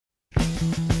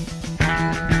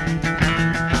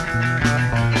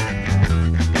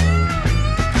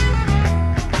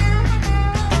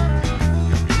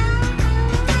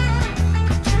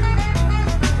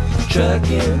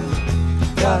truckin',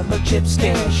 got my chips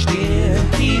cashed in.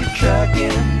 Keep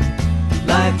truckin'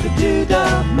 like the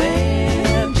doodah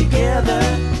man. Together,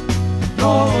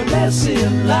 more or less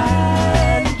in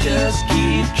line. Just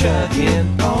keep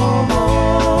truckin'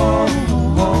 on.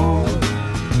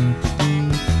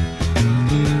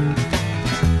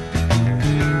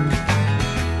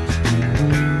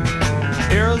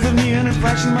 Arrows of neon and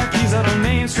flashing marquees out on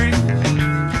Main Street.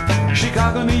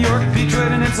 Chicago, New York,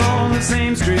 Detroit, and it's all on the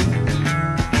same street.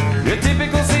 A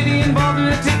typical city involved in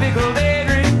a typical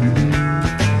daydream.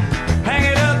 Hang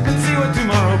it up and see what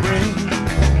tomorrow brings.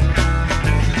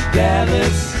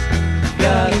 Dallas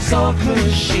got a soft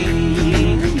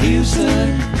machine.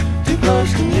 Houston, too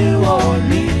close to New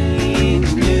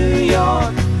Orleans. New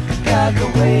York got the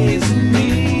ways and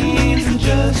means and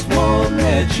just won't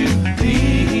let you be.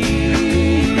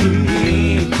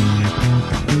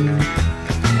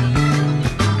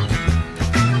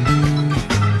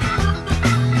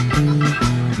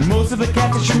 Most of the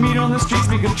cats that you meet on the street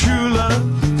speak of true love.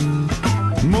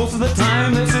 Most of the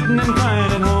time they're sitting and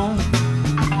crying at home.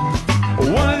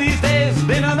 One of these days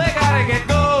they know they gotta get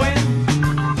going.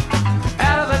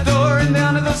 Out of the door and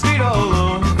down to the street all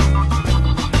alone.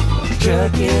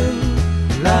 Truckin'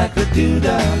 like a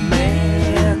doodah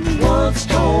man once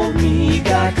told me you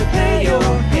got to pay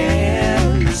your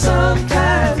hand.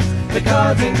 Sometimes the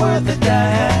cards ain't worth a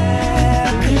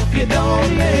dime if you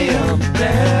don't lay 'em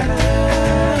down.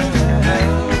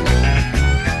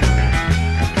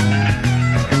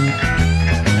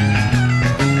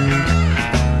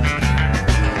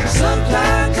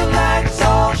 Sometimes the light's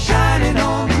all shining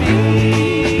on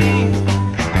me.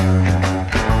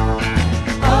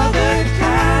 Other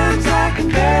times I can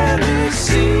barely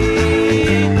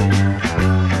see.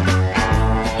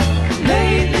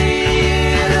 Lately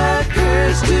it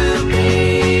occurs to me,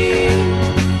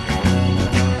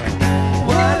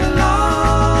 what a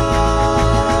long,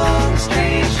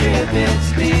 strange trip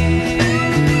it's been.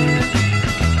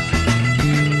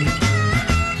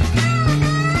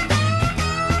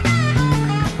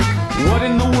 What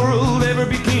in the world ever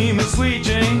became of Sweet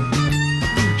Jane?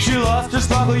 She lost her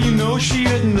sparkle, you know she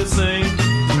isn't the same.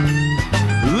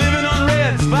 Living on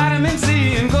reds, vitamin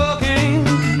C and cocaine.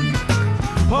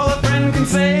 All a friend can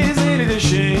say is ain't it a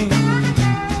shame.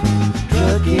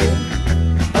 Truckin'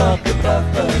 up the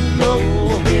Buffalo,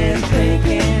 been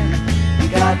thinking you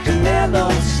got to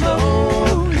mellow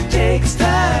slow. It takes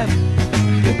time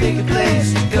to pick a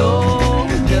place to go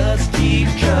and just keep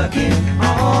trucking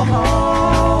on.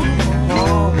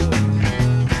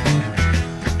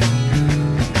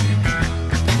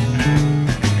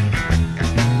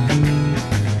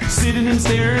 Sitting and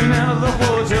staring out of the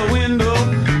hotel window.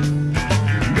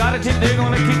 Got a tip they're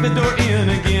gonna kick the door in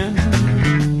again.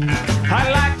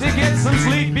 I'd like to get some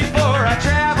sleep before I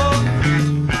travel,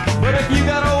 but if you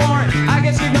got a warrant, I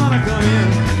guess you're gonna come in.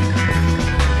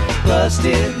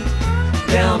 Busted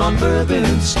down on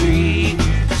Bourbon Street,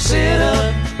 set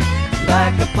up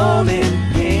like a bowling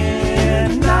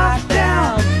pin. Knocked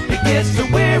down, it gets to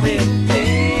wearing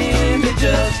thin. It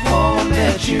just won't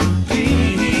let you be.